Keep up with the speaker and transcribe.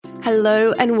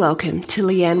Hello and welcome to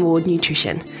Leanne Ward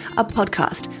Nutrition, a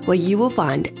podcast where you will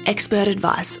find expert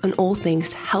advice on all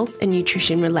things health and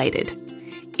nutrition related.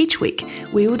 Each week,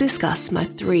 we will discuss my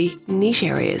 3 niche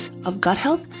areas of gut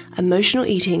health, emotional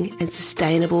eating, and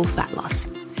sustainable fat loss.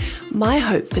 My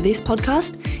hope for this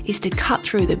podcast is to cut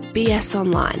through the BS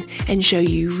online and show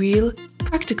you real,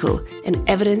 practical, and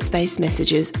evidence-based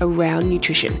messages around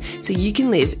nutrition so you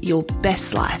can live your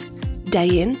best life,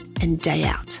 day in and day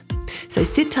out. So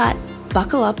sit tight,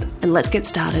 buckle up, and let's get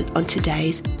started on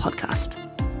today's podcast.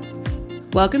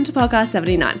 Welcome to podcast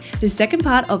 79, the second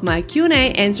part of my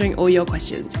Q&A answering all your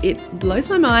questions. It blows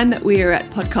my mind that we are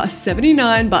at podcast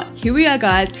 79, but here we are,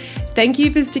 guys. Thank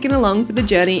you for sticking along for the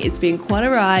journey. It's been quite a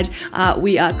ride.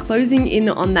 We are closing in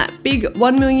on that big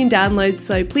 1 million downloads.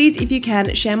 So please, if you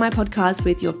can, share my podcast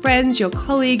with your friends, your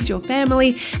colleagues, your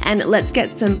family, and let's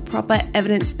get some proper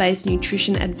evidence-based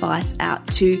nutrition advice out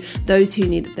to those who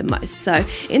need it the most. So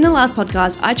in the last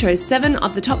podcast, I chose 7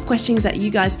 of the top questions that you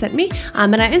guys sent me,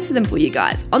 and I answered them for you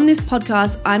guys. On this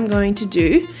podcast, I'm going to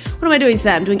do, what am I doing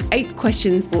today? I'm doing 8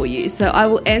 questions for you. So I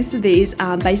will answer these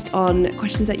based on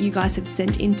questions that you guys have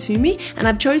sent in to me. And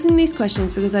I've chosen these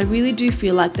questions because I really do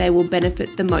feel like they will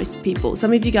benefit the most people.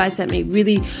 Some of you guys sent me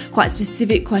really quite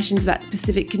specific questions about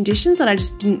specific conditions that I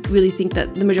just didn't really think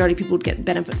that the majority of people would get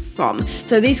benefit from.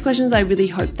 So these questions, I really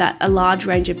hope that a large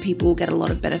range of people will get a lot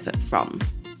of benefit from.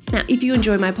 Now, if you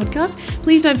enjoy my podcast,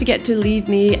 please don't forget to leave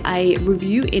me a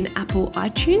review in Apple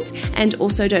iTunes, and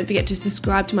also don't forget to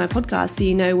subscribe to my podcast so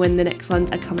you know when the next ones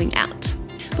are coming out.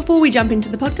 Before we jump into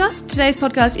the podcast, today's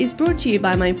podcast is brought to you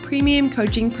by my premium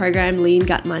coaching program, Lean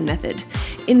Gut Mind Method.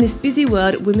 In this busy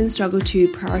world, women struggle to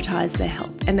prioritize their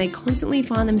health, and they constantly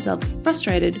find themselves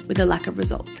frustrated with a lack of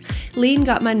results. Lean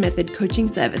Gut Mind Method coaching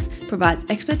service provides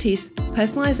expertise,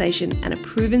 personalization, and a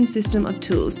proven system of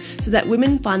tools so that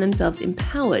women find themselves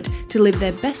empowered to live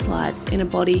their best lives in a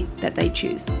body that they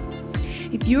choose.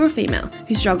 If you're a female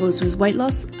who struggles with weight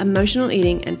loss, emotional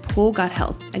eating, and poor gut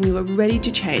health, and you are ready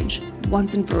to change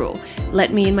once and for all,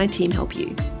 let me and my team help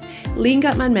you. Lean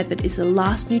Gut Mind Method is the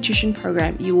last nutrition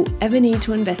program you will ever need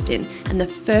to invest in, and the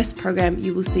first program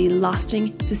you will see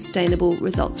lasting, sustainable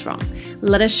results from.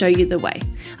 Let us show you the way.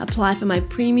 Apply for my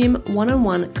premium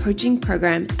one-on-one coaching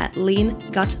program at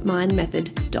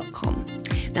leangutmindmethod.com.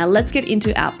 Now let's get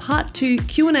into our part 2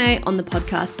 Q&A on the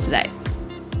podcast today.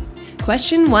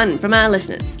 Question 1 from our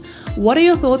listeners. What are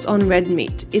your thoughts on red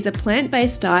meat? Is a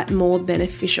plant-based diet more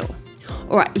beneficial?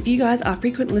 Alright, if you guys are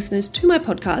frequent listeners to my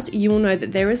podcast, you will know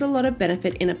that there is a lot of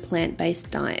benefit in a plant-based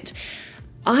diet.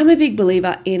 I'm a big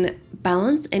believer in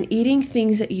balance and eating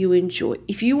things that you enjoy.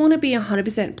 If you want to be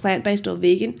 100% plant-based or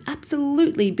vegan,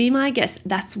 absolutely, be my guest.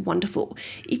 That's wonderful.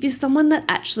 If you're someone that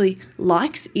actually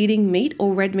likes eating meat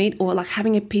or red meat or like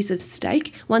having a piece of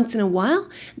steak once in a while,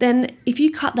 then if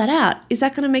you cut that out, is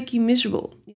that going to make you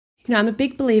miserable? You know, I'm a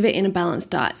big believer in a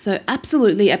balanced diet. So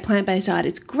absolutely a plant-based diet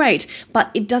is great, but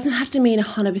it doesn't have to mean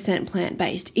 100%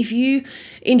 plant-based. If you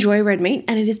enjoy red meat,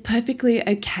 and it is perfectly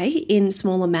okay in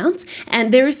small amounts,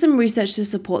 and there is some research to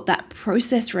support that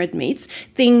processed red meats,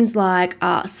 things like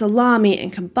salami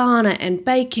and cabana and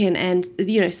bacon and,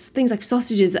 you know, things like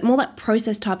sausages, that more that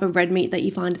processed type of red meat that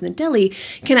you find in the deli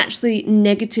can actually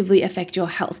negatively affect your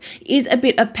health. Is a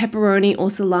bit of pepperoni or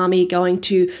salami going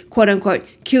to quote unquote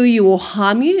kill you or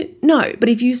harm you? No, but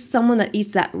if you're someone that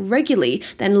eats that regularly,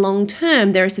 then long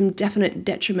term, there are some definite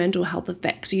detrimental health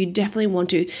effects. So you definitely want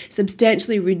to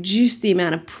substantially reduce the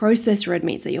amount of processed red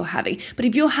meats that you're having. But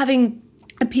if you're having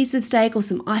a piece of steak or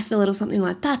some eye fillet or something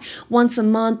like that once a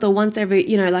month or once every,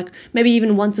 you know, like maybe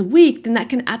even once a week, then that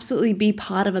can absolutely be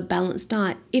part of a balanced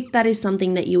diet if that is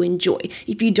something that you enjoy.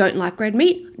 If you don't like red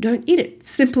meat, don't eat it.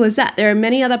 Simple as that. There are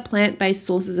many other plant-based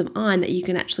sources of iron that you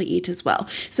can actually eat as well.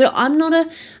 So I'm not a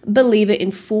believer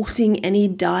in forcing any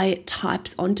diet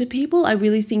types onto people. I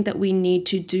really think that we need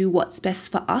to do what's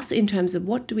best for us in terms of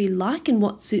what do we like and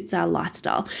what suits our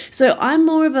lifestyle. So I'm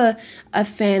more of a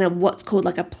fan of what's called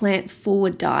like a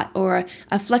plant-forward diet or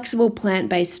a flexible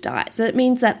plant-based diet. So it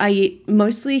means that I eat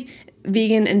mostly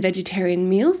vegan and vegetarian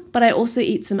meals, but I also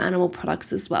eat some animal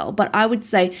products as well. But I would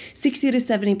say 60 to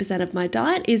 70% of my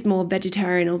diet is more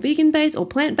vegetarian or vegan based or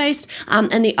plant-based,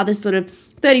 and the other sort of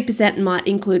 30% might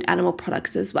include animal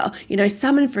products as well. You know,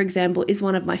 salmon, for example, is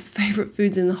one of my favorite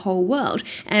foods in the whole world,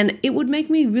 and it would make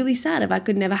me really sad if I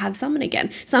could never have salmon again.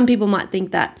 Some people might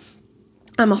think that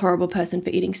I'm a horrible person for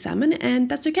eating salmon, and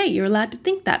that's okay. You're allowed to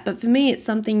think that. But for me, it's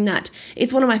something that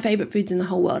it's one of my favorite foods in the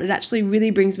whole world. It actually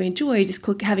really brings me joy just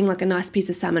having like a nice piece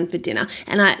of salmon for dinner.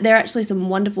 And there are actually some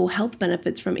wonderful health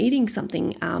benefits from eating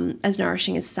something as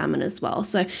nourishing as salmon as well.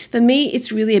 So for me,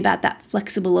 it's really about that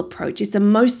flexible approach. It's a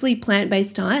mostly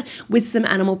plant-based diet with some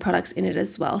animal products in it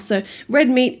as well. So red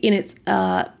meat in its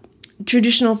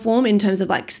traditional form in terms of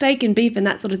like steak and beef and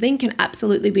that sort of thing can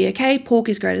absolutely be okay. Pork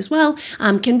is great as well,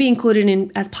 can be included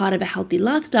in as part of a healthy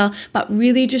lifestyle, but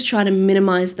really just try to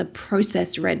minimize the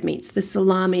processed red meats, the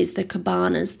salamis, the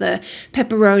cabanas, the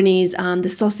pepperonis, the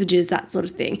sausages, that sort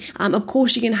of thing. Of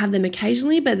course, you can have them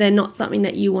occasionally, but they're not something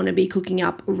that you want to be cooking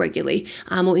up regularly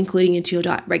or including into your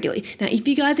diet regularly. Now, if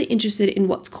you guys are interested in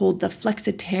what's called the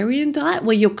flexitarian diet,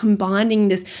 where you're combining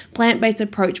this plant-based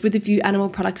approach with a few animal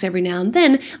products every now and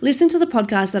then, listen to the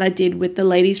podcast that I did with the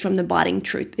ladies from The Biting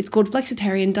Truth. It's called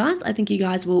Flexitarian Diets. I think you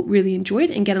guys will really enjoy it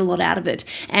and get a lot out of it.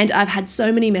 And I've had so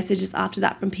many messages after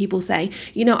that from people saying,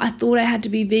 I thought I had to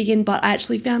be vegan, but I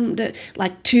actually found it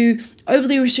like too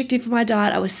overly restrictive for my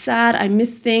diet. I was sad, I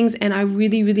missed things, and I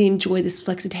really, really enjoy this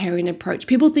flexitarian approach.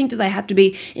 People think that they have to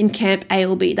be in camp A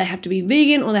or B. They have to be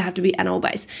vegan or they have to be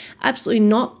animal-based. Absolutely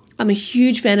not. I'm a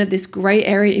huge fan of this gray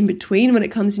area in between when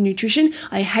it comes to nutrition.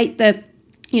 I hate the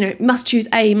must choose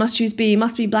A, must choose B,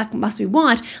 must be black, must be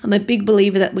white. I'm a big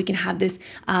believer that we can have this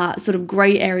sort of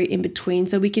gray area in between,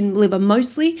 so we can live a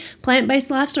mostly plant-based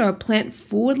lifestyle or a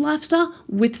plant-forward lifestyle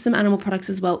with some animal products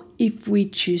as well if we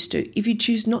choose to. If you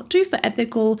choose not to for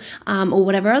ethical or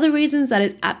whatever other reasons, that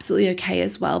is absolutely okay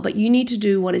as well, but you need to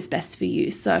do what is best for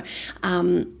you. So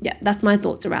that's my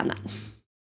thoughts around that.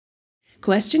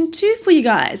 Question 2 for you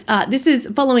guys. This is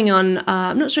following on,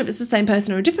 I'm not sure if it's the same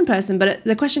person or a different person, but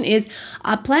the question is,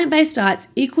 are plant-based diets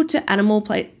equal to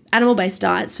animal-based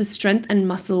diets for strength and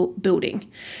muscle building?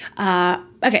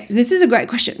 Okay, so this is a great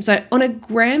question. So on a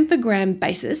gram for gram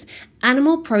basis,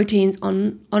 animal proteins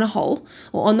on the whole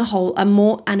are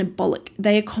more anabolic.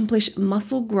 They accomplish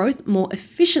muscle growth more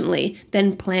efficiently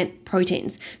than plant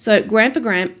proteins. So gram for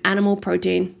gram, animal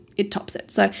protein, it tops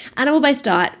it. So animal-based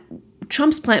diet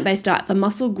trumps plant-based diet for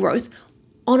muscle growth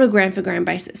on a gram for gram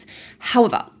basis.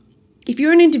 However, if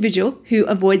you're an individual who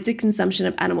avoids the consumption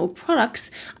of animal products,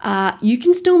 you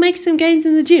can still make some gains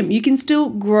in the gym. You can still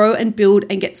grow and build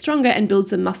and get stronger and build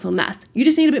some muscle mass. You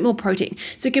just need a bit more protein.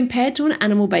 So compared to an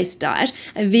animal-based diet,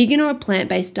 a vegan or a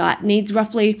plant-based diet needs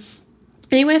roughly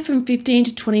anywhere from 15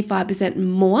 to 25%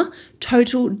 more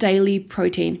total daily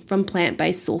protein from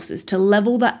plant-based sources to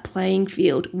level that playing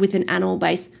field with an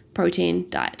animal-based protein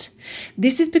diet.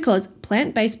 This is because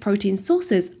plant-based protein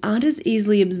sources aren't as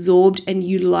easily absorbed and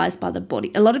utilized by the body.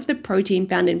 A lot of the protein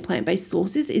found in plant-based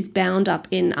sources is bound up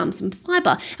in some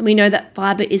fiber, and we know that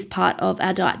fiber is part of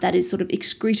our diet that is sort of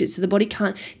excreted, so the body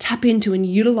can't tap into and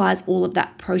utilize all of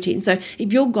that protein. So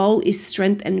if your goal is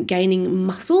strength and gaining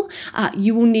muscle,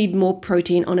 you will need more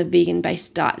protein on a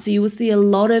vegan-based diet. So you will see a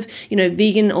lot of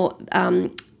vegan or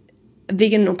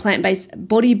plant-based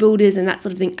bodybuilders and that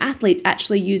sort of thing, athletes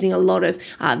actually using a lot of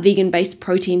vegan-based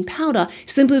protein powder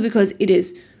simply because it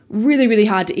is really, really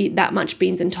hard to eat that much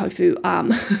beans and tofu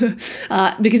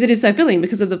because it is so filling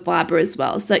because of the fiber as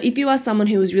well. So if you are someone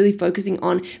who is really focusing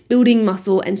on building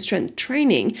muscle and strength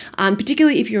training,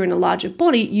 particularly if you're in a larger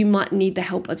body, you might need the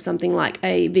help of something like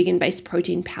a vegan-based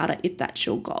protein powder if that's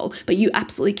your goal. But you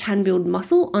absolutely can build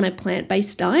muscle on a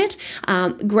plant-based diet.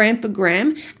 Gram for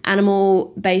gram,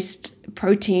 animal-based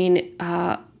protein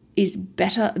is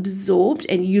better absorbed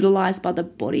and utilized by the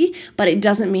body, but it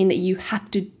doesn't mean that you have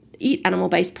to eat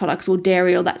animal-based products or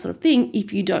dairy or that sort of thing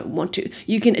if you don't want to.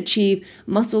 You can achieve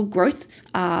muscle growth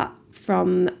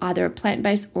from either a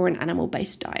plant-based or an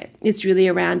animal-based diet. It's really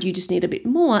around you just need a bit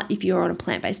more if you're on a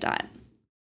plant-based diet.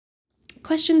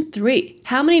 Question 3,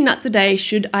 how many nuts a day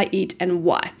should I eat and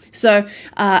why? So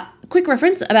quick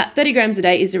reference, about 30 grams a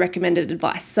day is the recommended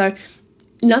advice. So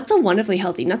nuts are wonderfully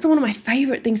healthy. Nuts are one of my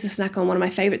favorite things to snack on, one of my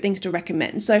favorite things to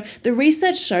recommend. So the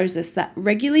research shows us that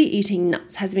regularly eating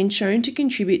nuts has been shown to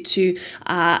contribute to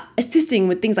assisting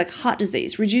with things like heart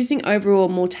disease, reducing overall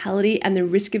mortality and the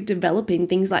risk of developing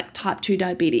things like type 2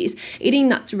 diabetes. Eating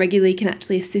nuts regularly can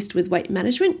actually assist with weight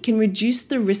management, can reduce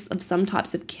the risks of some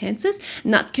types of cancers.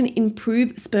 Nuts can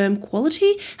improve sperm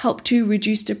quality, help to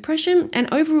reduce depression,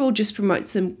 and overall just promote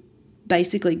some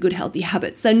basically good healthy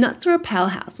habits. So nuts are a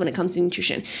powerhouse when it comes to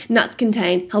nutrition. Nuts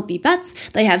contain healthy fats,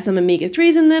 they have some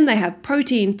omega-3s in them, they have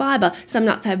protein, fiber, some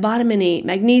nuts have vitamin E,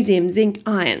 magnesium, zinc,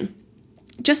 iron.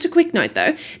 Just a quick note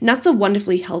though, nuts are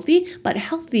wonderfully healthy, but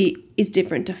healthy is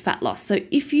different to fat loss. So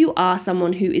if you are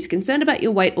someone who is concerned about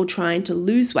your weight or trying to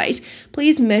lose weight,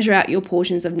 please measure out your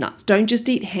portions of nuts. Don't just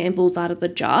eat handfuls out of the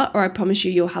jar, or I promise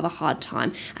you'll have a hard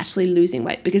time actually losing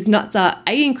weight, because nuts are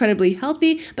A, incredibly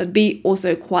healthy, but B,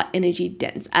 also quite energy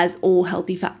dense, as all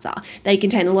healthy fats are. They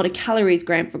contain a lot of calories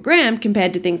gram for gram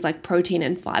compared to things like protein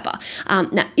and fiber.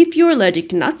 Now, if you're allergic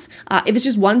to nuts, if it's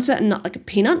just one certain nut like a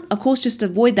peanut, of course, just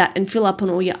avoid that and fill up on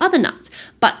all your other nuts.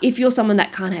 But if you're someone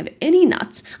that can't have any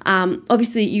nuts,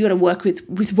 obviously you got to work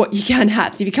with what you can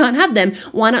have. So if you can't have them,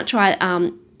 why not try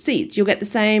seeds? You'll get the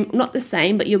same, not the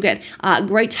same, but you'll get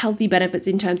great healthy benefits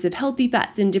in terms of healthy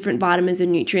fats and different vitamins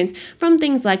and nutrients from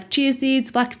things like chia seeds,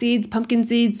 flax seeds, pumpkin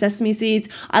seeds, sesame seeds.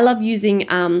 I love using,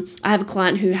 I have a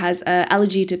client who has an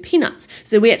allergy to peanuts.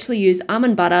 So we actually use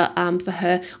almond butter for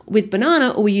her with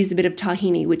banana, or we use a bit of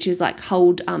tahini, which is like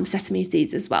whole sesame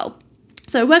seeds as well.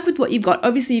 So work with what you've got.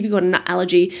 Obviously, if you've got a nut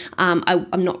allergy,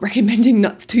 I'm not recommending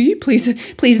nuts to you.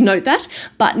 Please note that.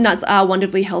 But nuts are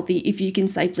wonderfully healthy if you can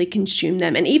safely consume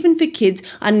them. And even for kids,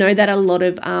 I know that a lot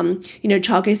of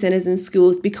childcare centres and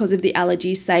schools, because of the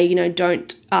allergies, say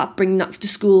don't bring nuts to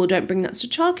school or don't bring nuts to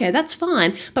childcare. That's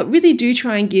fine, but really do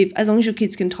try and give, as long as your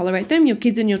kids can tolerate them, your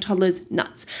kids and your toddlers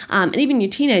nuts, and even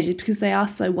your teenagers, because they are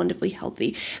so wonderfully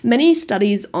healthy. Many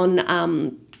studies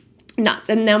on nuts,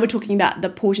 and now we're talking about the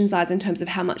portion size in terms of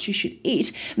how much you should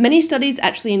eat. Many studies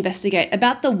actually investigate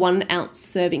about the 1 ounce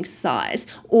serving size,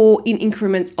 or in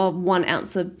increments of 1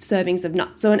 ounce of servings of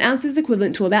nuts. So an ounce is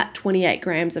equivalent to about 28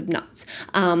 grams of nuts.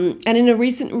 And in a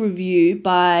recent review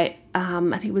by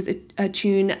I think it was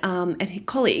Atune and his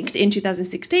colleagues in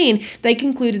 2016, they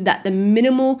concluded that the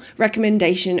minimal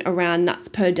recommendation around nuts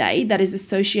per day that is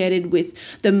associated with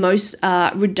the most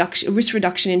risk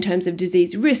reduction in terms of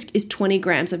disease risk is 20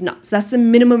 grams of nuts. That's the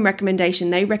minimum recommendation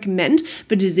they recommend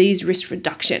for disease risk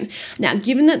reduction. Now,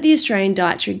 given that the Australian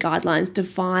Dietary Guidelines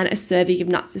define a serving of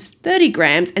nuts as 30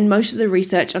 grams, and most of the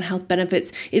research on health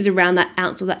benefits is around that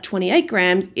ounce or that 28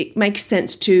 grams, it makes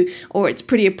sense or it's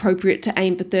pretty appropriate to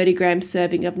aim for 30 grams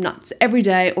serving of nuts every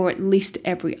day, or at least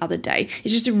every other day.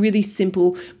 It's just a really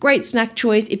simple, great snack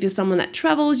choice. If you're someone that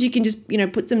travels, you can just,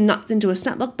 put some nuts into a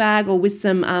Snaplock bag, or with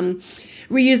some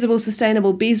reusable,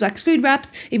 sustainable beeswax food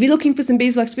wraps. If you're looking for some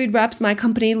beeswax food wraps, my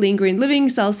company, Lean Green Living,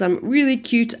 sells some really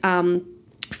cute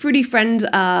Fruity Friend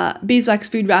beeswax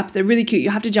food wraps. They're really cute.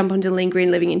 You'll have to jump onto Lean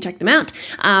Green Living and check them out.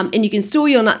 And you can store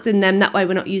your nuts in them. That way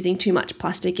we're not using too much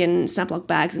plastic and Snaplock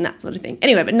bags and that sort of thing.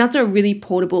 Anyway, but nuts are a really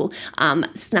portable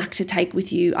snack to take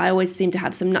with you. I always seem to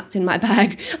have some nuts in my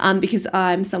bag because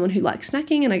I'm someone who likes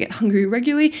snacking and I get hungry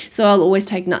regularly. So I'll always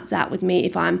take nuts out with me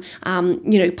if I'm,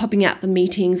 popping out for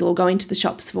meetings or going to the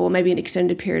shops for maybe an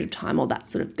extended period of time or that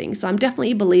sort of thing. So I'm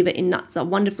definitely a believer in nuts are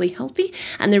wonderfully healthy,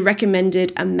 and the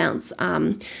recommended amounts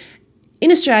in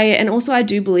Australia, and also I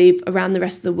do believe around the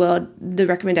rest of the world, the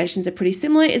recommendations are pretty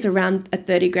similar, is around a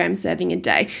 30 gram serving a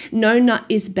day. No nut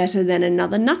is better than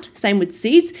another nut. Same with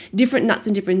seeds. Different nuts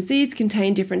and different seeds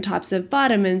contain different types of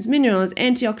vitamins, minerals,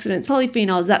 antioxidants,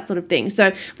 polyphenols, that sort of thing.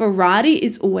 So variety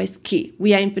is always key.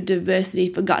 We aim for diversity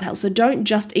for gut health. So don't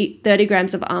just eat 30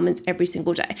 grams of almonds every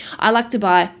single day. I like to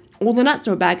buy all the nuts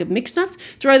or a bag of mixed nuts,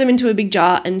 throw them into a big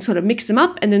jar and sort of mix them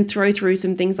up, and then throw through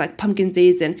some things like pumpkin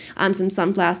seeds and some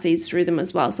sunflower seeds through them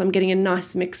as well. So I'm getting a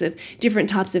nice mix of different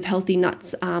types of healthy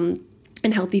nuts and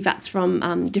healthy fats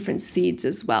from different seeds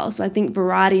as well. So I think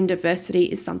variety and diversity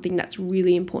is something that's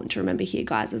really important to remember here,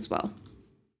 guys, as well.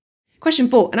 Question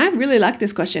 4, and I really like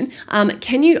this question.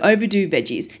 Can you overdo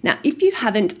veggies? Now, if you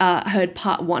haven't heard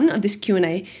part 1 of this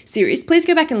Q&A series, please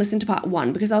go back and listen to part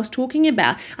 1, because I was talking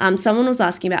about, someone was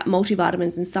asking about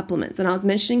multivitamins and supplements, and I was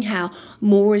mentioning how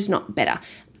more is not better.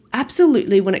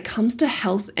 Absolutely, when it comes to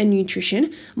health and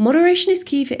nutrition, moderation is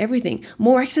key for everything.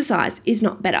 More exercise is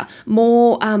not better.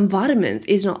 More vitamins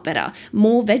is not better.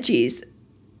 More veggies,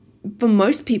 for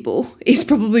most people, is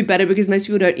probably better, because most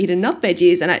people don't eat enough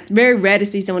veggies, and it's very rare to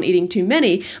see someone eating too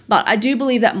many. But I do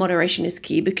believe that moderation is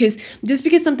key, because just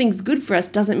because something's good for us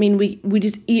doesn't mean we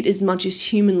just eat as much as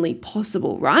humanly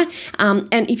possible, right?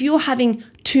 And if you're having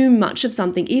too much of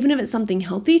something, even if it's something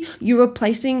healthy, you're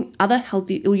displacing other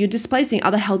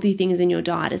healthy things in your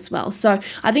diet as well. So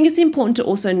I think it's important to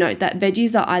also note that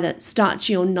veggies are either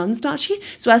starchy or non-starchy.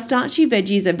 So our starchy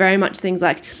veggies are very much things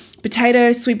like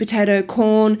potato, sweet potato,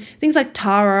 corn, things like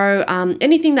taro,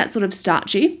 anything that's sort of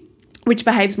starchy. which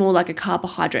behaves more like a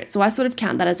carbohydrate. So I sort of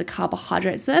count that as a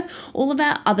carbohydrate serve. All of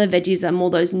our other veggies are more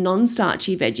those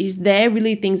non-starchy veggies. They're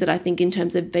really things that I think in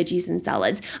terms of veggies and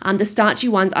salads. The starchy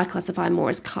ones I classify more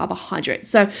as carbohydrates.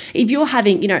 So if you're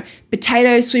having,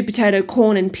 potato, sweet potato,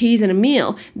 corn, and peas in a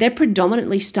meal, they're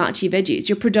predominantly starchy veggies.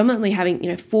 You're predominantly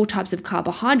having, 4 types of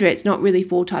carbohydrates, not really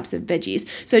 4 types of veggies.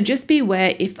 So just be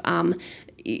aware if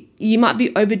you might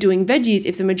be overdoing veggies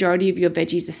if the majority of your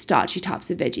veggies are starchy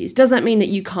types of veggies. Does that mean that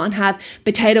you can't have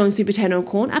potato and sweet potato and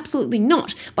corn? Absolutely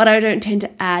not. But I don't tend to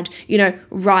add,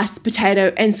 rice,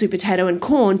 potato, and sweet potato and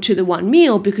corn to the one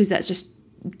meal because that's just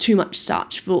too much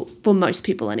starch for most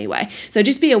people anyway. So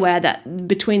just be aware that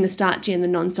between the starchy and the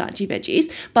non-starchy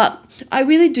veggies. But I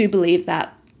really do believe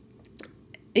that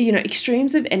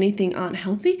extremes of anything aren't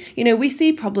healthy. We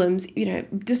see problems,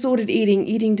 disordered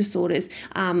eating disorders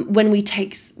when we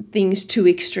take things to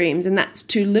extremes, and that's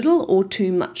too little or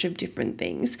too much of different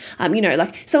things.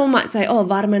 Like someone might say, oh,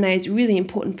 vitamin A is really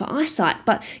important for eyesight,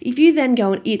 but if you then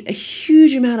go and eat a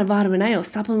huge amount of vitamin A or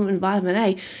supplement vitamin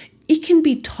A, it can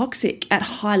be toxic at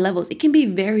high levels. It can be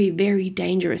very, very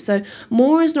dangerous. So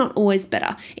more is not always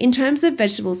better. In terms of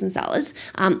vegetables and salads,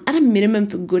 at a minimum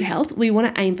for good health, we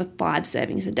want to aim for 5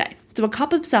 servings a day. So a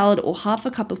cup of salad or half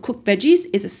a cup of cooked veggies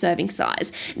is a serving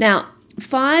size. Now,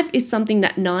 5 is something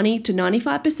that 90 to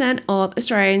 95% of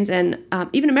Australians and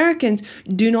even Americans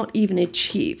do not even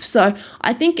achieve. So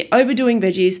I think overdoing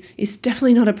veggies is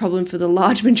definitely not a problem for the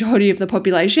large majority of the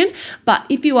population. But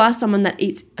if you are someone that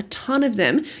eats a ton of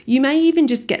them, you may even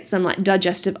just get some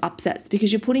digestive upsets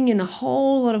because you're putting in a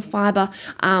whole lot of fiber.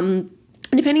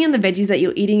 Depending on the veggies that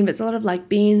you're eating, if it's a lot of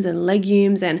beans and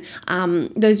legumes and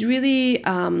those really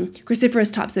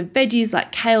cruciferous types of veggies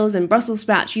like kales and Brussels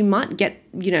sprouts, you might get,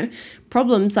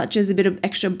 problems such as a bit of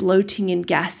extra bloating and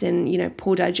gas and,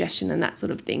 poor digestion and that sort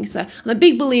of thing. So I'm a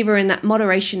big believer in that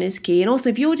moderation is key. And also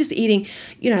if you're just eating,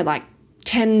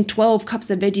 10, 12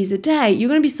 cups of veggies a day, you're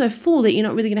going to be so full that you're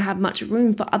not really going to have much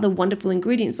room for other wonderful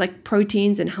ingredients like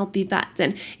proteins and healthy fats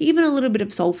and even a little bit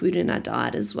of soul food in our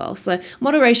diet as well. So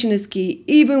moderation is key,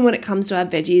 even when it comes to our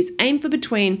veggies. Aim for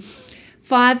between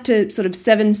 5 to sort of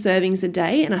 7 servings a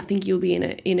day, and I think you'll be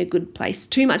in a good place.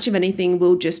 Too much of anything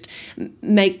will just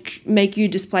make you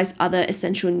displace other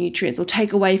essential nutrients or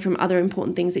take away from other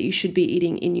important things that you should be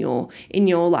eating in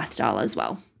your lifestyle as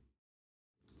well.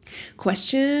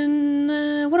 Question,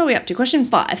 what are we up to? Question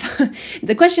 5.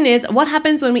 The question is, what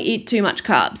happens when we eat too much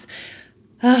carbs?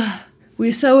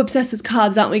 We're so obsessed with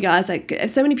carbs, aren't we, guys?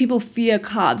 So many people fear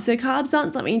carbs. So carbs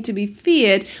aren't something to be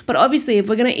feared, but obviously if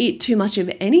we're going to eat too much of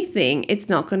anything, it's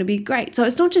not going to be great. So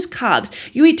it's not just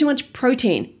carbs. You eat too much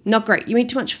protein, not great. You eat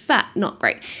too much fat, not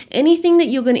great. Anything that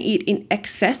you're going to eat in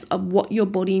excess of what your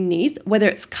body needs, whether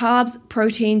it's carbs,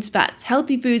 proteins, fats,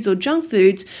 healthy foods, or junk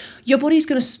foods, your body's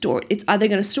going to store it. It's either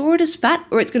going to store it as fat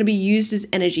or it's going to be used as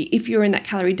energy. If you're in that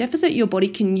calorie deficit, your body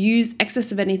can use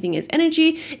excess of anything as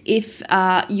energy. If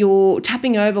you're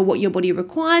tapping over what your body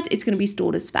requires, it's going to be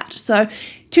stored as fat. So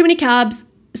too many carbs,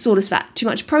 stored as fat. Too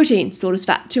much protein, stored as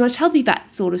fat. Too much healthy fat,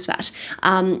 stored as fat.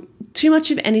 Too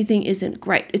much of anything isn't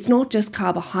great. It's not just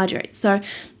carbohydrates. So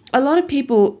a lot of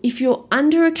people, if you're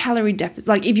under a calorie deficit,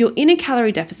 like if you're in a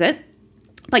calorie deficit,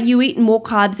 but you eat more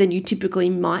carbs than you typically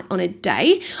might on a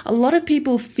day, a lot of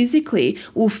people physically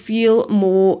will feel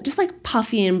more just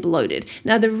puffy and bloated.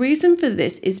 Now, the reason for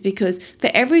this is because for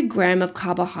every gram of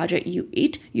carbohydrate you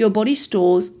eat, your body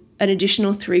stores an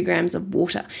additional 3 grams of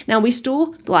water. Now, we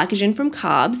store glycogen from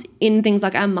carbs in things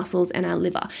like our muscles and our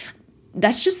liver.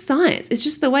 That's just science. It's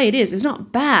just the way it is. It's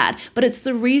not bad, but it's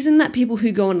the reason that people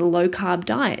who go on a low carb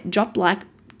diet drop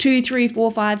 2, 3,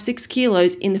 4, 5, 6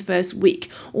 kilos in the first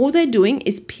week. All they're doing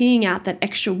is peeing out that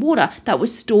extra water that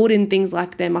was stored in things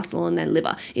like their muscle and their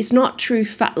liver. It's not true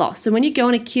fat loss. So when you go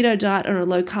on a keto diet or a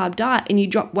low carb diet and you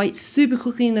drop weight super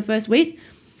quickly in the first week,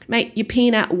 mate, you're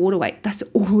peeing out water weight. That's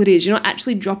all it is. You're not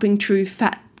actually dropping true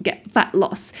fat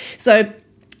loss. So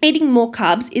eating more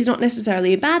carbs is not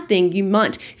necessarily a bad thing. You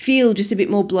might feel just a bit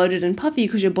more bloated and puffy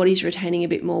because your body's retaining a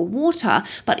bit more water.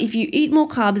 But if you eat more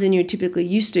carbs than you're typically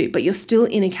used to, but you're still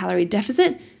in a calorie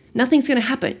deficit, nothing's going to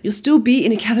happen. You'll still be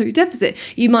in a calorie deficit.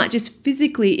 You might just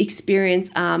physically experience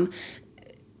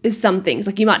some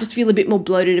things. You might just feel a bit more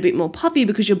bloated, a bit more puffy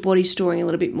because your body's storing a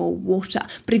little bit more water.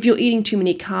 But if you're eating too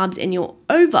many carbs and you're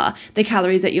over the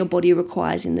calories that your body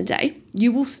requires in the day,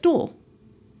 you will store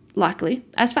likely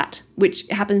as fat, which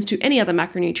happens to any other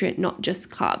macronutrient, not just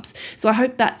carbs. So I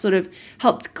hope that sort of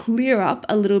helped clear up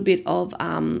a little bit of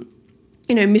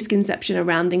misconception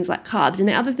around things like carbs. And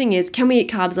the other thing is, can we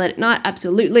eat carbs late at night?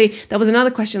 Absolutely. That was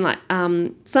another question, like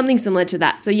something similar to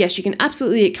that. So yes, you can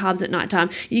absolutely eat carbs at nighttime.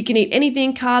 You can eat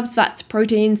anything, carbs, fats,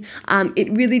 proteins.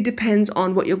 It really depends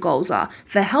on what your goals are.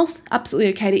 For health,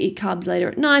 absolutely okay to eat carbs later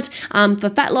at night. For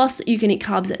fat loss, you can eat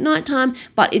carbs at nighttime,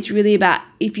 but it's really about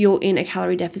if you're in a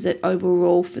calorie deficit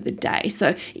overall for the day.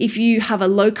 So if you have a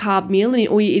low carb meal and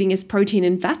all you're eating is protein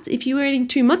and fats, if you're eating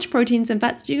too much proteins and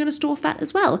fats, you're going to store fat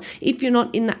as well if you're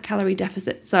not in that calorie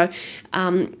deficit. So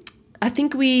I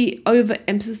think we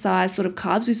overemphasize sort of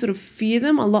carbs. We sort of fear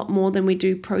them a lot more than we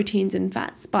do proteins and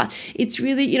fats. But it's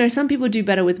really, some people do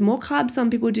better with more carbs.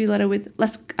 Some people do better with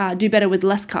less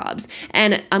carbs.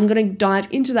 And I'm going to dive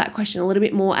into that question a little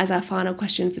bit more as our final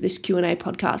question for this Q&A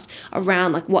podcast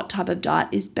around like what type of diet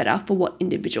is better for what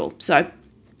individual. So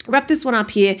wrap this one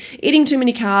up here. Eating too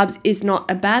many carbs is not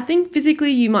a bad thing. Physically,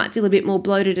 you might feel a bit more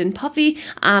bloated and puffy.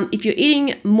 If you're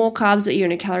eating more carbs but you're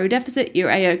in a calorie deficit,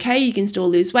 you're A-okay. You can still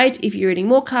lose weight. If you're eating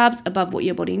more carbs above what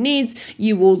your body needs,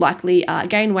 you will likely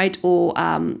gain weight or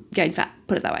gain fat,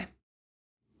 put it that way.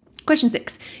 Question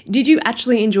 6. Did you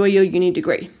actually enjoy your uni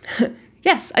degree?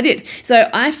 Yes, I did. So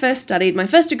my first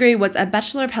degree was a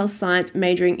Bachelor of Health Science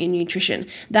majoring in nutrition.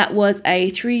 That was a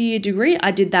 3-year degree.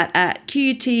 I did that at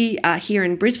QUT here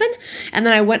in Brisbane. And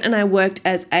then I went and I worked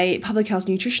as a public health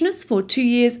nutritionist for 2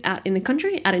 years out in the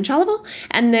country, out in Charleville.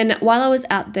 And then while I was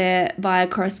out there via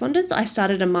correspondence, I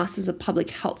started a Masters of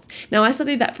Public Health. Now I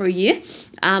studied that for a year.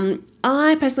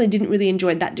 I personally didn't really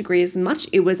enjoy that degree as much.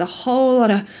 It was a whole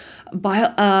lot of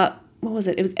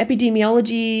It was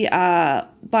epidemiology,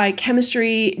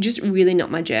 biochemistry, just really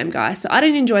not my jam, guys. So I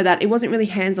didn't enjoy that. It wasn't really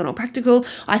hands-on or practical.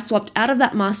 I swapped out of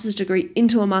that master's degree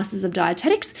into a Masters of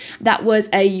Dietetics. That was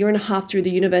a 1.5 years through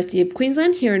the University of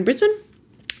Queensland here in Brisbane.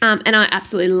 And I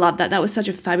absolutely loved that. That was such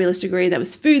a fabulous degree. That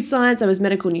was food science. That was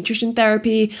medical nutrition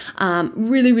therapy.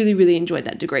 Really, really, really enjoyed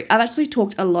that degree. I've actually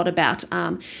talked a lot about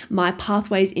my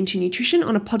pathways into nutrition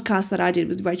on a podcast that I did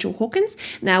with Rachel Hawkins.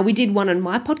 Now, we did one on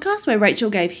my podcast where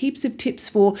Rachel gave heaps of tips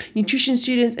for nutrition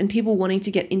students and people wanting to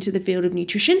get into the field of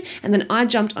nutrition. And then I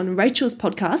jumped on Rachel's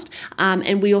podcast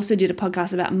and we also did a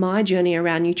podcast about my journey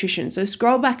around nutrition. So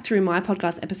scroll back through my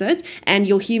podcast episodes and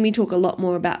you'll hear me talk a lot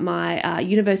more about my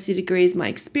university degrees, my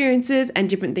experiences and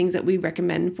different things that we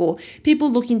recommend for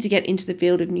people looking to get into the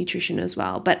field of nutrition as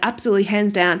well. But absolutely,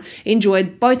 hands down,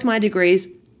 enjoyed both my degrees.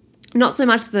 Not so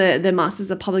much the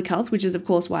Masters of Public Health, which is of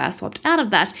course why I swapped out of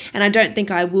that, and I don't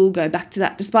think I will go back to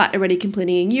that despite already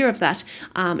completing a year of that.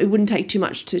 It wouldn't take too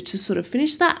much to sort of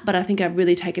finish that, but I think I've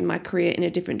really taken my career in a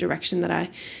different direction that I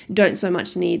don't so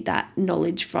much need that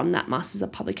knowledge from that Masters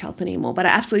of Public Health anymore. But I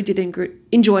absolutely did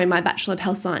enjoy my Bachelor of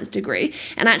Health Science degree,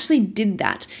 and I actually did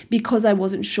that because I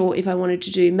wasn't sure if I wanted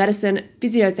to do medicine,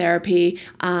 physiotherapy,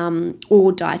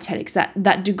 or dietetics.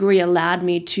 That degree allowed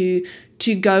me to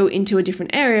go into a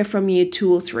different area from year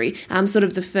 2 or 3. Sort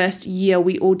of the first year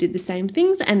we all did the same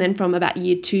things, and then from about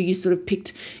year 2 you sort of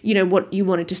picked, what you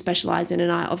wanted to specialize in.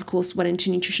 And I of course went into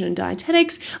nutrition and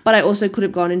dietetics, but I also could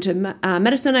have gone into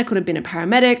medicine. I could have been a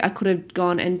paramedic. I could have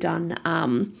gone and done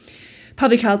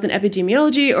public health and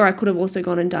epidemiology, or I could have also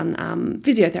gone and done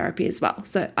physiotherapy as well.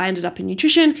 So I ended up in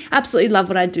nutrition. Absolutely love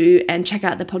what I do, and check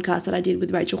out the podcast that I did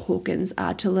with Rachel Hawkins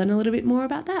to learn a little bit more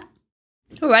about that.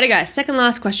 Alrighty guys, second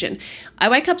last question. I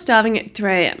wake up starving at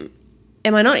 3 a.m.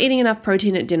 Am I not eating enough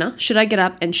protein at dinner? Should I get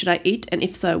up and should I eat? And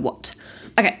if so, what?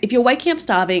 Okay, if you're waking up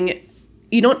starving,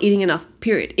 you're not eating enough,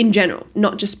 period, in general,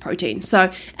 not just protein. So,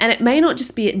 and it may not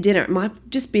just be at dinner. It might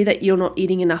just be that you're not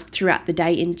eating enough throughout the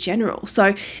day in general.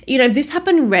 So, if this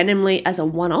happened randomly as a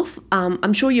one-off,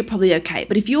 I'm sure you're probably okay.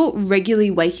 But if you're regularly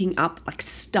waking up like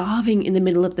starving in the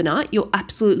middle of the night, you're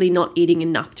absolutely not eating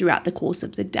enough throughout the course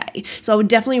of the day. So I would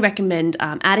definitely recommend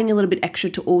adding a little bit extra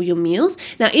to all your meals.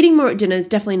 Now, eating more at dinner is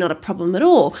definitely not a problem at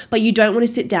all, but you don't want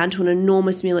to sit down to an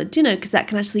enormous meal at dinner because that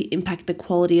can actually impact the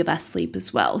quality of our sleep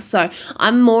as well. So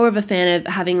I'm more of a fan of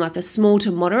having like a small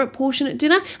to moderate portion at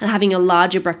dinner and having a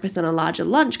larger breakfast and a larger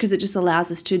lunch, because it just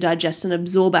allows us to digest and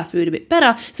absorb our food a bit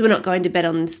better, so we're not going to bed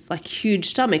on this like huge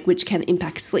stomach, which can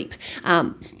impact sleep.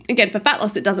 Again, for fat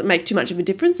loss, it doesn't make too much of a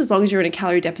difference as long as you're in a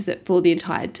calorie deficit for the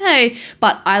entire day,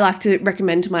 but I like to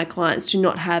recommend to my clients to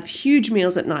not have huge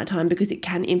meals at nighttime because it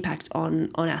can impact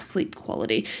on our sleep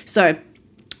quality. So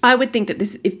I would think that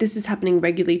if this is happening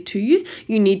regularly to you,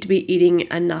 you need to be eating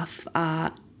enough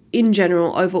in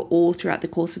general overall throughout the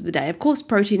course of the day. Of course,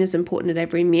 protein is important at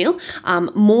every meal,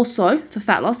 more so for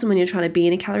fat loss and when you're trying to be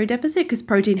in a calorie deficit, because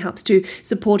protein helps to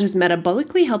support us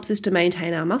metabolically, helps us to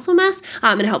maintain our muscle mass,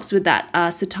 and helps with that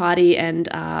satiety and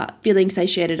feeling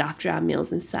satiated after our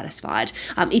meals and satisfied.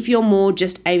 If you're more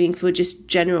just aiming for just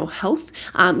general health,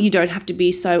 you don't have to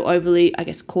be so overly,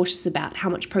 cautious about how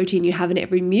much protein you have in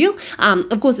every meal.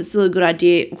 Of course, it's still a good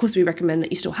idea. Of course, we recommend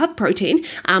that you still have protein,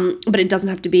 but it doesn't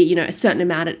have to be, a certain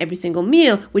amount at every single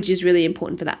meal, which is really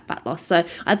important for that fat loss. So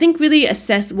I think really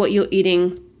assess what you're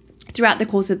eating throughout the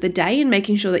course of the day and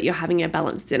making sure that you're having a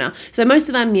balanced dinner. So most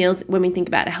of our meals, when we think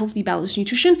about a healthy balanced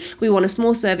nutrition, we want a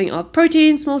small serving of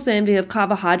protein, small serving of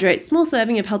carbohydrates, small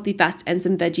serving of healthy fats, and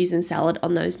some veggies and salad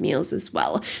on those meals as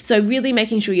well. So really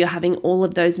making sure you're having all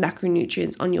of those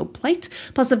macronutrients on your plate,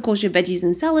 plus of course your veggies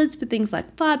and salads for things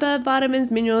like fiber, vitamins,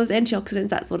 minerals, antioxidants,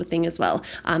 that sort of thing as well,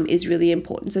 is really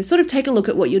important. So sort of take a look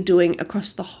at what you're doing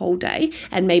across the whole day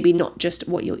and maybe not just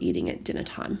what you're eating at dinner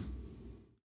time.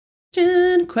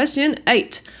 Question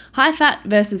 8. High fat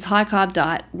versus high carb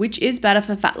diet. Which is better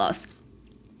for fat loss?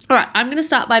 All right, I'm going to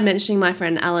start by mentioning my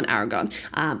friend Alan Aragon.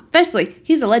 Firstly,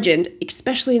 he's a legend,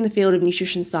 especially in the field of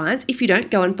nutrition science. If you don't,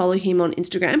 go and follow him on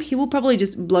Instagram. He will probably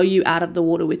just blow you out of the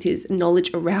water with his knowledge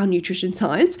around nutrition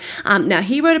science. Now,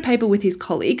 he wrote a paper with his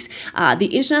colleagues, the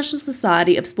International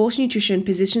Society of Sports Nutrition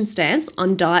Position Stance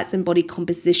on Diets and Body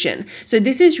Composition. So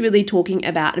this is really talking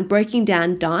about breaking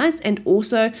down diets and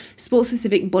also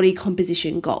sport-specific body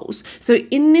composition goals. So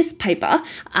in this paper,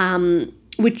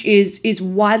 which is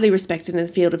widely respected in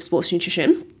the field of sports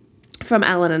nutrition, from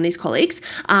Alan and his colleagues,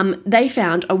 they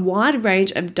found a wide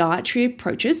range of dietary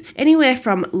approaches, anywhere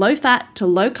from low fat to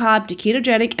low carb to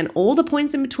ketogenic, and all the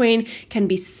points in between can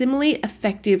be similarly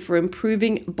effective for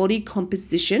improving body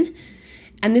composition.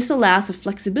 And this allows for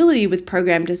flexibility with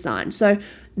program design. So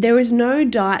there is no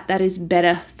diet that is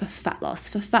better for fat loss.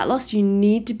 For fat loss, you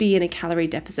need to be in a calorie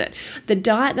deficit. The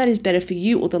diet that is better for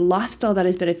you, or the lifestyle that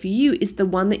is better for you, is the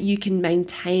one that you can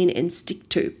maintain and stick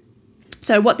to.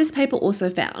 So what this paper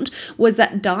also found was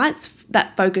that diets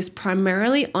that focus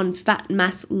primarily on fat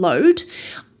mass load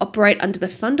operate under the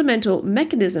fundamental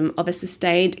mechanism of a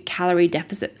sustained calorie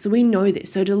deficit. So we know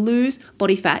this. So to lose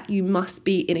body fat, you must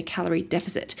be in a calorie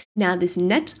deficit. Now, this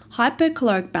net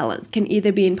hypercaloric balance can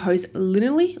either be imposed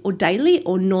linearly or daily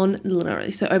or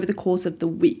non-linearly, so over the course of the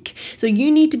week. So you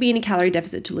need to be in a calorie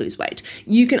deficit to lose weight.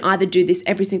 You can either do this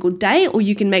every single day, or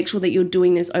you can make sure that you're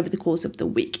doing this over the course of the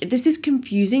week. If this is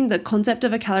confusing, the concept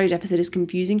of a calorie deficit is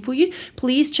confusing for you,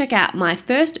 please check out my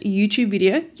first YouTube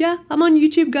video. Yeah, I'm on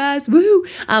YouTube, guys. Woo!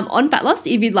 On fat loss.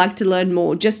 If you'd like to learn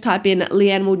more, just type in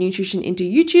Leanne Ward Nutrition into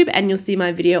YouTube and you'll see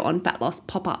my video on fat loss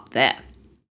pop up there.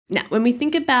 Now, when we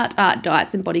think about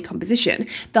diets and body composition,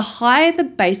 the higher the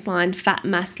baseline fat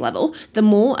mass level, the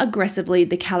more aggressively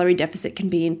the calorie deficit can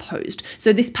be imposed.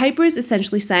 So this paper is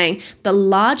essentially saying the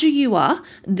larger you are,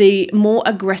 the more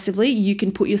aggressively you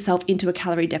can put yourself into a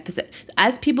calorie deficit.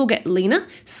 As people get leaner,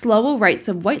 slower rates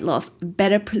of weight loss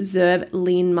better preserve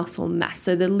lean muscle mass.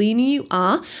 So the leaner you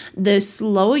are, the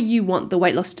slower you want the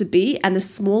weight loss to be, and the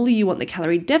smaller you want the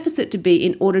calorie deficit to be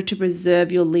in order to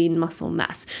preserve your lean muscle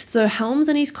mass. So Helms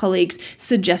and his colleagues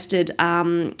suggested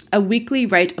a weekly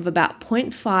rate of about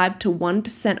 0.5 to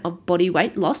 1% of body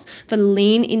weight loss for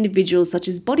lean individuals such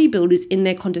as bodybuilders in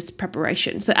their contest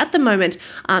preparation. So at the moment,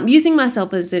 using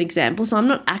myself as an example, so I'm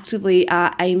not actively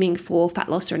aiming for fat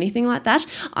loss or anything like that.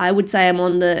 I would say I'm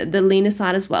on the leaner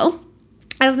side as well.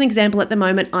 As an example, at the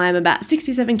moment, I am about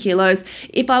 67 kilos.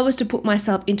 If I was to put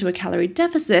myself into a calorie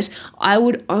deficit, I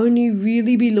would only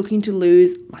really be looking to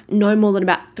lose no more than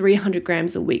about 300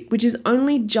 grams a week, which is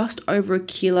only just over a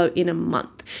kilo in a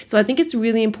month. So I think it's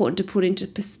really important to put into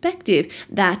perspective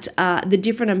that the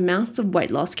different amounts of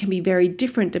weight loss can be very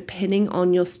different depending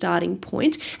on your starting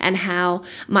point and how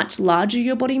much larger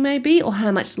your body may be or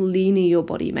how much leaner your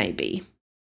body may be.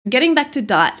 Getting back to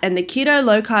diets and the keto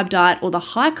low carb diet or the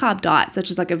high carb diet, such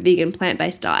as like a vegan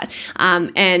plant-based diet.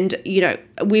 And,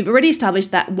 we've already established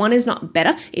that one is not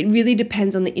better. It really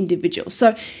depends on the individual.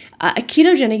 So a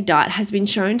ketogenic diet has been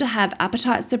shown to have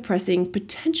appetite suppressing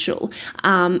potential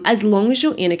as long as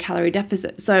you're in a calorie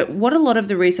deficit. So what a lot of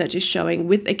the research is showing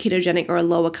with a ketogenic or a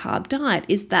lower carb diet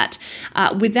is that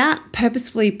without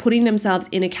purposefully putting themselves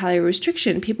in a calorie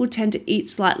restriction, people tend to eat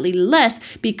slightly less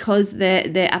because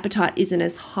their appetite isn't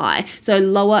as high. So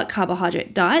lower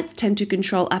carbohydrate diets tend to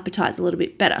control appetites a little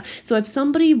bit better. So if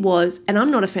somebody was, and I'm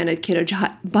not a fan of keto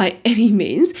diet by any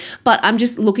means, but I'm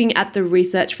just looking at the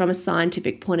research from a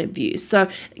scientific point of view. So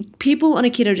people on a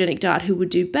ketogenic diet who would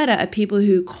do better are people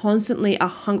who constantly are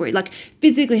hungry, like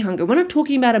physically hungry. We're not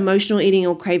talking about emotional eating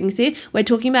or cravings here. We're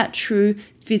talking about true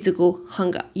physical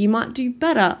hunger. You might do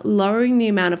better lowering the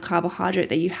amount of carbohydrate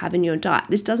that you have in your diet.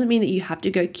 This doesn't mean that you have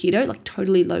to go keto, like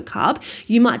totally low carb.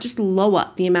 You might just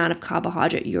lower the amount of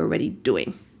carbohydrate you're already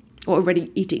doing or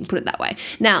already eating, put it that way.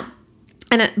 Now,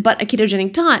 but a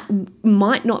ketogenic diet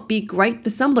might not be great for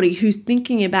somebody who's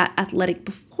thinking about athletic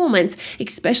performance,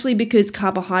 especially because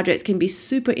carbohydrates can be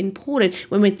super important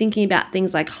when we're thinking about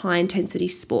things like high intensity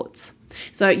sports.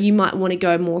 So you might want to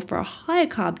go more for a higher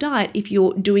carb diet if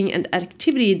you're doing an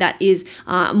activity that is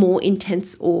more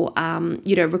intense or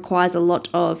requires a lot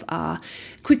of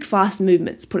quick, fast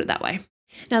movements, put it that way.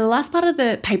 Now, the last part of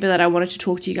the paper that I wanted to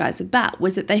talk to you guys about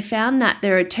was that they found that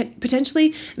there are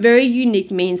potentially very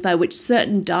unique means by which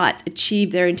certain diets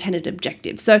achieve their intended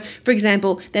objectives. So, for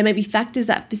example, there may be factors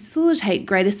that facilitate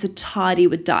greater satiety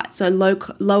with diets, so lower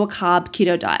carb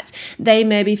keto diets. They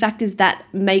may be factors that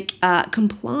make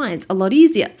compliance a lot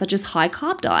easier, such as high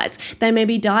carb diets. They may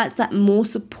be diets that more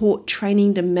support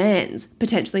training demands,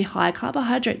 potentially high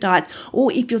carbohydrate diets,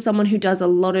 or if you're someone who does a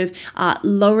lot of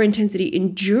lower intensity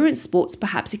endurance sports,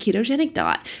 perhaps a ketogenic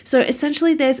diet. So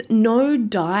essentially, there's no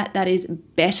diet that is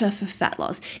better for fat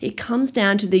loss. It comes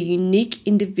down to the unique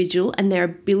individual and their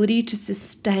ability to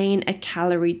sustain a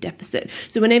calorie deficit.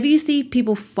 So whenever you see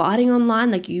people fighting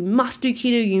online, like you must do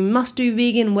keto, you must do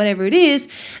vegan, whatever it is,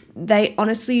 they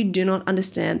honestly do not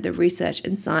understand the research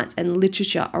and science and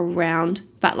literature around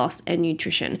fat loss and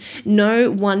nutrition. No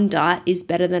one diet is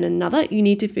better than another. You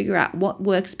need to figure out what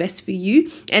works best for you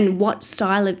and what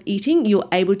style of eating you're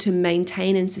able to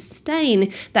maintain and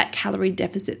sustain that calorie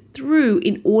deficit through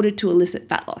in order to elicit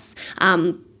fat loss.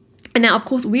 And now, of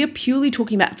course, we are purely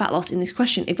talking about fat loss in this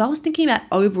question. If I was thinking about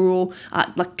overall,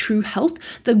 true health,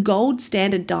 the gold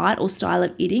standard diet or style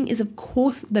of eating is, of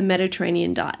course, the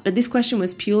Mediterranean diet. But this question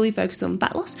was purely focused on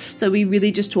fat loss. So we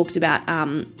really just talked about,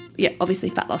 obviously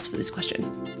fat loss for this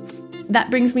question. That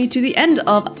brings me to the end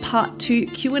of part 2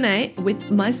 Q&A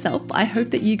with myself. I hope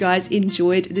that you guys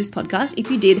enjoyed this podcast. If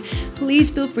you did, please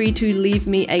feel free to leave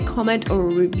me a comment or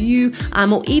a review,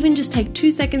 or even just take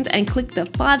 2 seconds and click the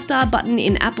 5-star button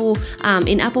in Apple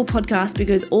Podcasts,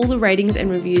 because all the ratings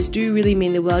and reviews do really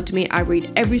mean the world to me. I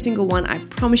read every single one, I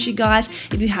promise you guys.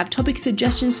 If you have topic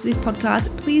suggestions for this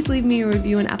podcast, please leave me a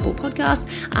review in Apple Podcasts,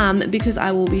 because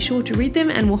I will be sure to read them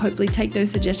and will hopefully take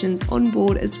those suggestions on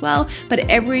board as well. But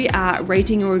every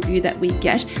rating or review that we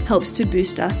get helps to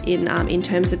boost us in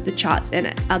terms of the charts,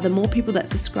 and the more people that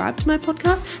subscribe to my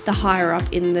podcast, the higher up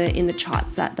in the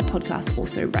charts that the podcast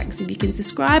also ranks. If you can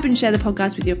subscribe and share the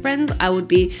podcast with your friends, I would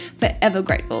be forever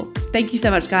grateful. Thank you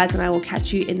so much, guys, and I will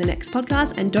catch you in the next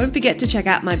podcast. And don't forget to check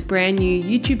out my brand new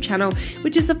YouTube channel,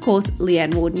 which is, of course,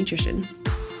 Leanne Ward Nutrition.